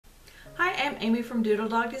I'm Amy from Doodle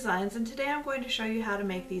Dog Designs, and today I'm going to show you how to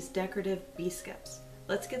make these decorative bee skeps.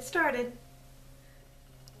 Let's get started.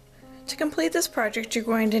 To complete this project, you're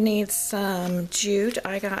going to need some jute.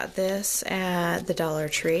 I got this at the Dollar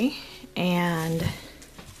Tree, and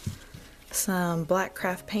some black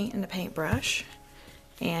craft paint and a paintbrush,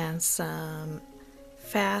 and some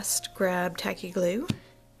fast grab tacky glue,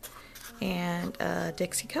 and a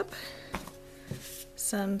Dixie cup,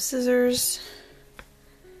 some scissors,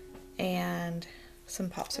 and some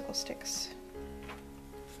popsicle sticks.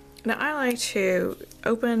 Now I like to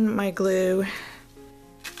open my glue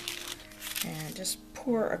and just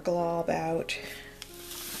pour a glob out.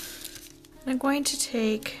 I'm going to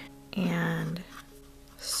take and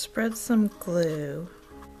spread some glue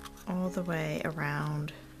all the way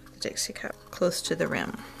around the Dixie cup, close to the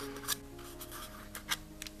rim.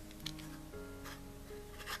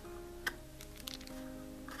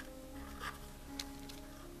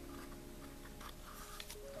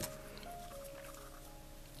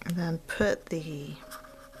 And then put the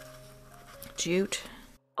jute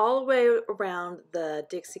all the way around the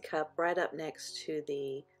Dixie cup, right up next to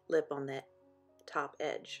the lip on the top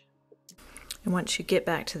edge. And once you get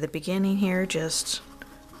back to the beginning here, just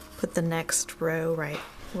put the next row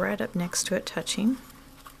right up next to it, touching.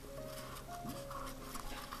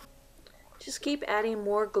 Just keep adding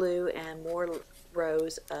more glue and more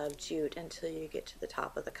rows of jute until you get to the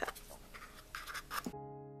top of the cup.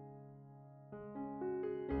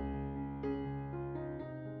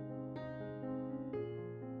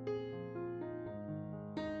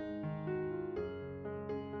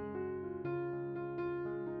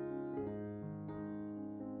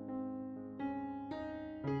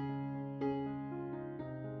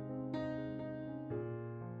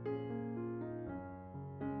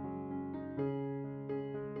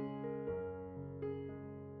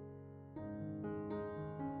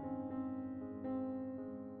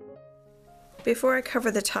 Before I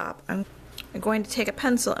cover the top, I'm going to take a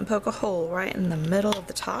pencil and poke a hole right in the middle of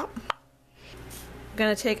the top. I'm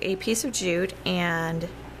going to take a piece of jute and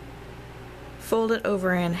fold it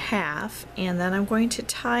over in half, and then I'm going to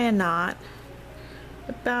tie a knot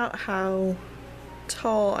about how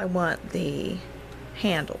tall I want the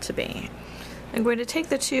handle to be. I'm going to take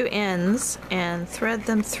the two ends and thread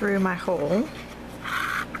them through my hole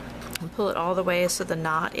and pull it all the way so the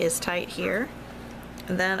knot is tight here.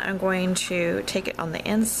 And then I'm going to take it on the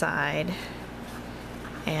inside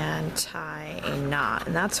and tie a knot.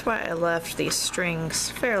 And that's why I left these strings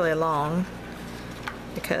fairly long,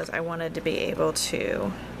 because I wanted to be able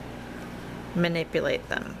to manipulate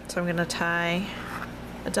them. So I'm going to tie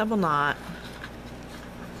a double knot,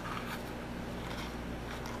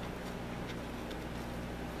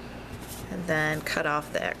 and then cut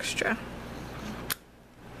off the extra.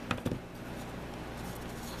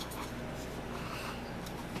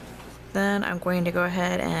 Then I'm going to go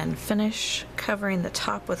ahead and finish covering the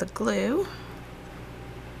top with a glue.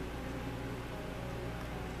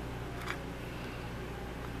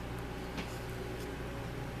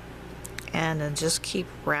 And then just keep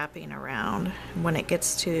wrapping around. When it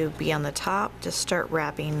gets to be on the top, just start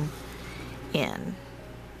wrapping in.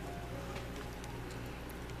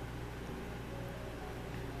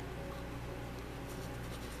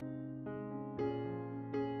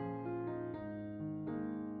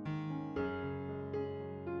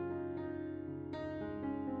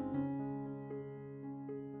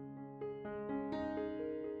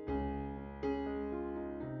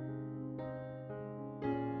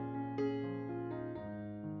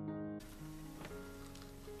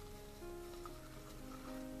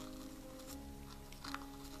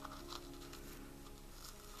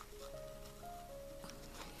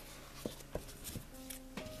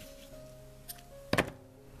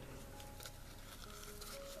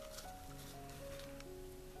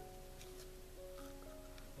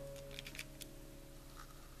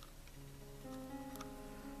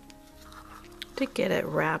 To get it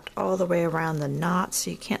wrapped all the way around the knot so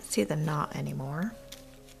you can't see the knot anymore.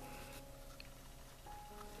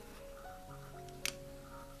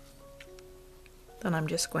 Then I'm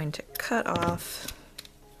just going to cut off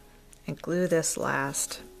and glue this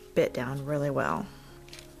last bit down really well.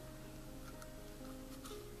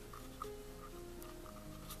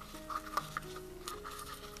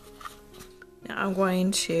 Now I'm going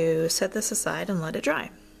to set this aside and let it dry.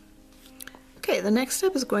 Okay, the next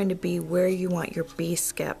step is going to be where you want your bee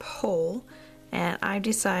skep hole, and I've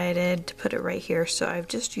decided to put it right here, so I've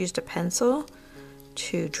just used a pencil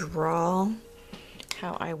to draw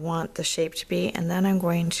how I want the shape to be, and then I'm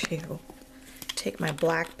going to take my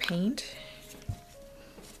black paint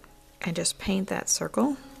and just paint that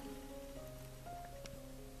circle.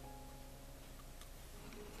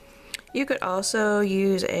 You could also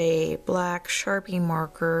use a black Sharpie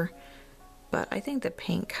marker, but I think the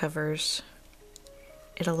paint covers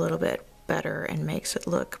it a little bit better and makes it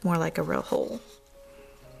look more like a real hole.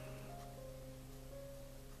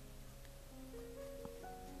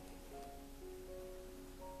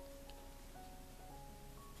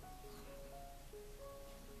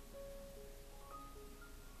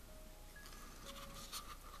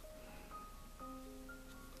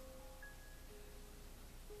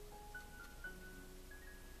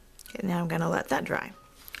 Okay, now I'm going to let that dry.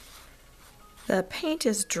 The paint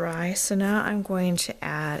is dry, so now I'm going to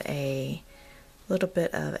add a little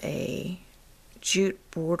bit of a jute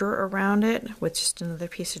border around it with just another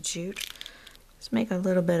piece of jute. Let's make a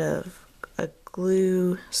little bit of a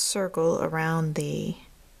glue circle around the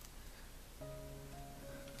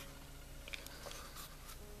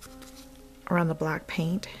black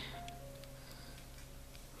paint.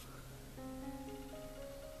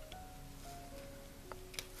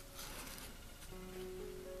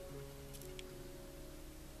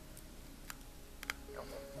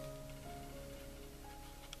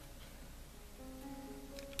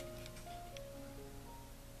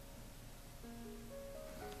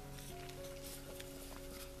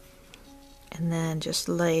 And then just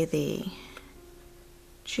lay the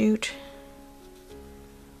jute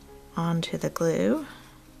onto the glue.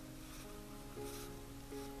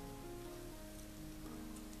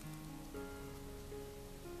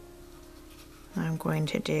 I'm going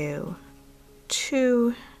to do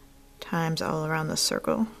 2 times all around the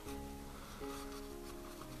circle.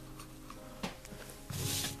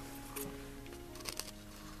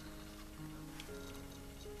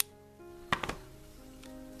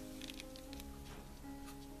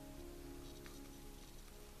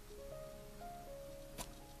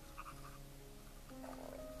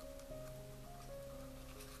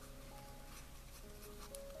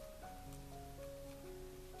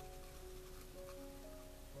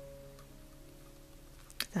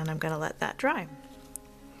 Then I'm going to let that dry.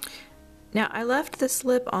 Now I left this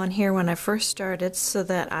lip on here when I first started so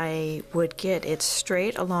that I would get it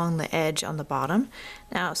straight along the edge on the bottom.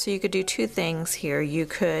 Now, so you could do 2 things here. You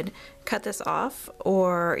could cut this off,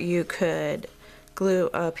 or you could glue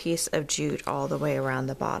a piece of jute all the way around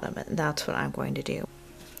the bottom, and that's what I'm going to do.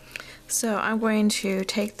 So I'm going to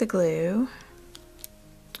take the glue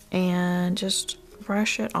and just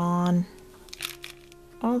brush it on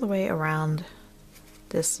all the way around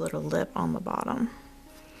this little lip on the bottom.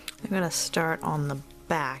 I'm going to start on the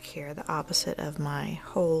back here, the opposite of my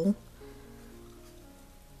hole,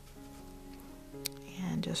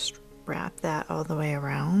 and just wrap that all the way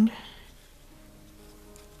around.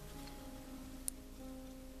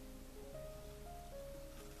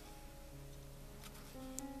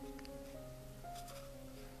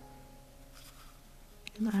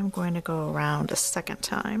 And I'm going to go around a second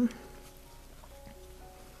time,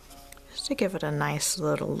 just to give it a nice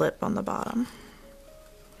little lip on the bottom.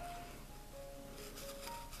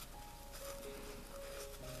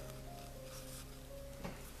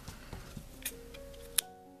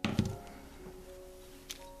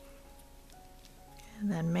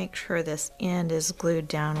 And then make sure this end is glued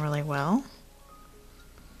down really well.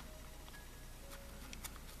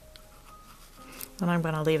 And I'm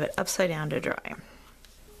going to leave it upside down to dry.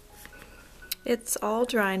 It's all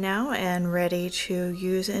dry now and ready to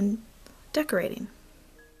use in decorating.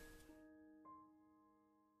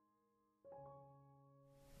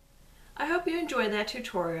 I hope you enjoyed that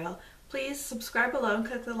tutorial. Please subscribe below and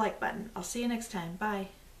click the like button. I'll see you next time. Bye.